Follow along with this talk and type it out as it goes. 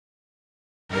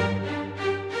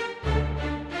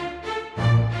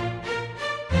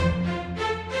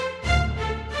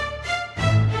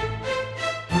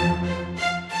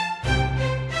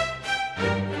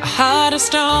heart of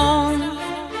stone,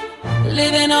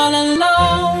 living all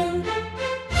alone.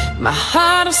 My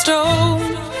heart of stone,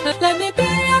 let me be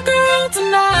your girl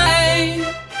tonight.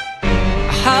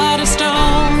 A heart of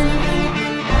stone,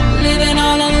 living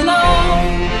all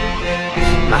alone.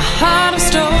 My heart of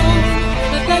stone,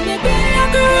 let me be your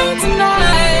girl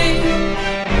tonight.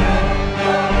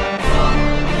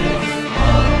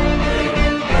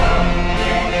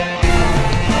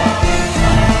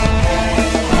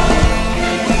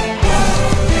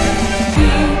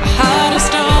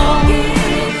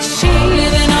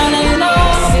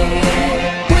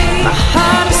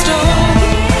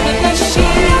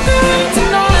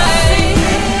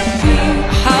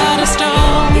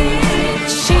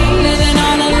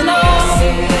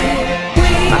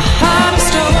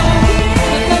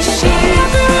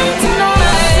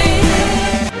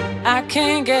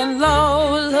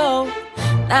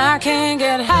 I can't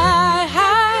get high,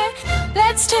 high.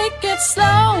 Let's take it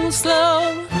slow,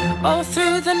 slow, all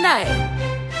through the night.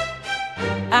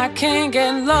 I can't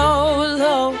get low,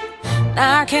 low.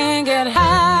 I can't get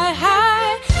high,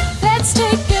 high. Let's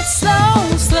take it slow,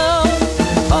 slow,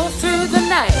 all through the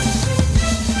night.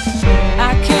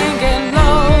 I can't get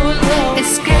low, low.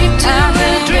 Escape to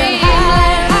a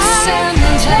dreamland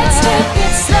center. Let's take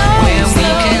it slow, where we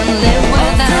can live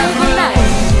without the night.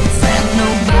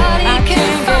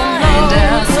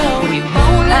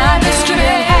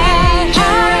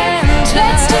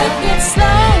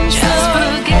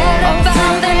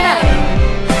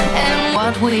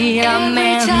 We are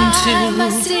meant to. I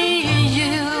see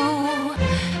you,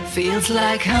 feels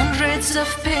like hundreds of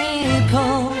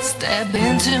people step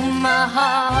into my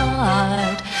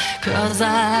heart. 'Cause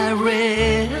I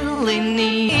really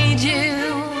need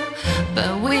you,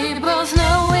 but we both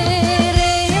know it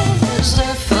is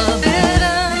a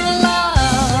forbidden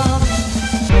love.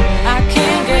 I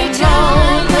can't get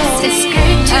on,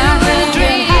 escape to a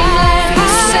dreamland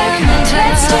second.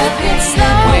 Let's take it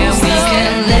slow, where we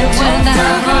can live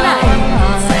without the night,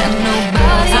 and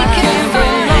nobody can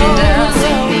find us.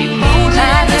 We won't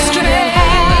have a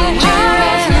stranger.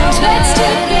 Let's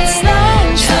take it slow,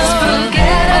 just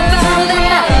forget about the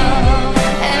love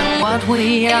and what we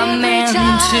are meant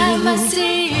to. I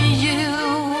see you,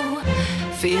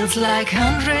 feels like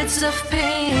hundreds of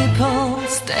people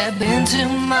step into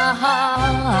my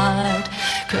heart.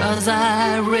 'Cause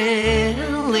I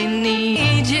really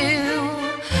need you,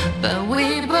 but we